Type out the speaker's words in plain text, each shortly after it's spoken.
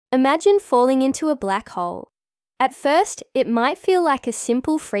Imagine falling into a black hole. At first, it might feel like a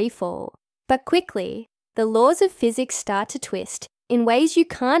simple free fall, but quickly, the laws of physics start to twist in ways you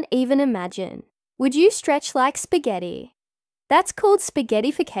can't even imagine. Would you stretch like spaghetti? That's called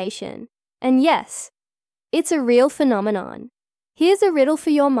spaghettification. And yes, it's a real phenomenon. Here's a riddle for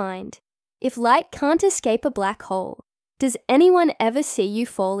your mind. If light can't escape a black hole, does anyone ever see you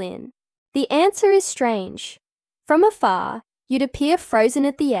fall in? The answer is strange. From afar, you'd appear frozen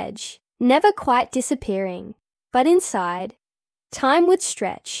at the edge, never quite disappearing. But inside, time would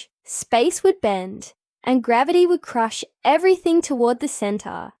stretch, space would bend, and gravity would crush everything toward the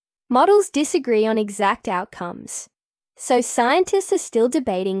center. Models disagree on exact outcomes, so scientists are still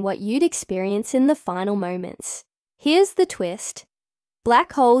debating what you'd experience in the final moments. Here's the twist.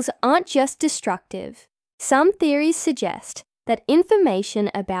 Black holes aren't just destructive. Some theories suggest that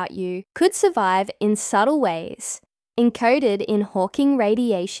information about you could survive in subtle ways, encoded in Hawking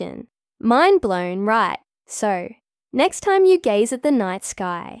radiation. Mind blown, right? So, next time you gaze at the night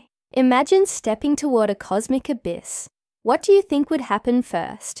sky, imagine stepping toward a cosmic abyss. What do you think would happen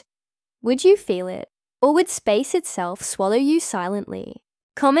first? Would you feel it, or would space itself swallow you silently?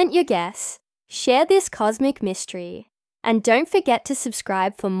 Comment your guess, share this cosmic mystery, and don't forget to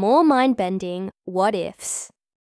subscribe for more mind-bending what-ifs.